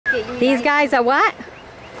These guys are what?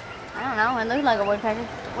 I don't know. It looks like a woodpecker.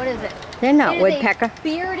 What is it? They're not woodpecker.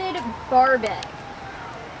 Bearded barbet.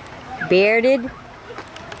 Bearded?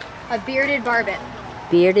 A bearded barbet.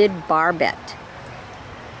 Bearded barbet.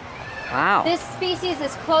 Wow. This species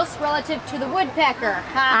is close relative to the woodpecker.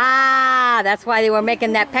 Ah, that's why they were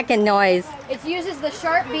making that pecking noise. It uses the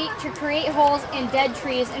sharp beak to create holes in dead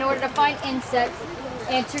trees in order to find insects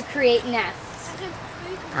and to create nests.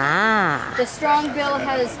 Ah. The strong bill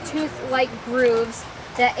has tooth-like grooves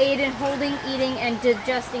that aid in holding, eating, and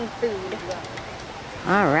digesting food.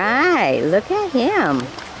 All right, look at him.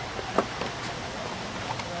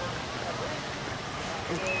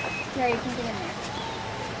 There, you can get in there.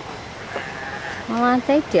 Well, aren't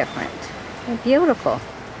they different? They're beautiful.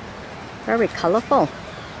 Very colorful.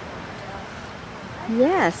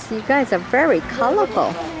 Yes, you guys are very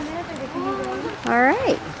colorful. All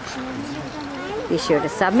right. Be sure to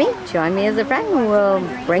sub me, join me as a friend, and we'll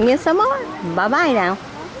bring you some more. Bye-bye now.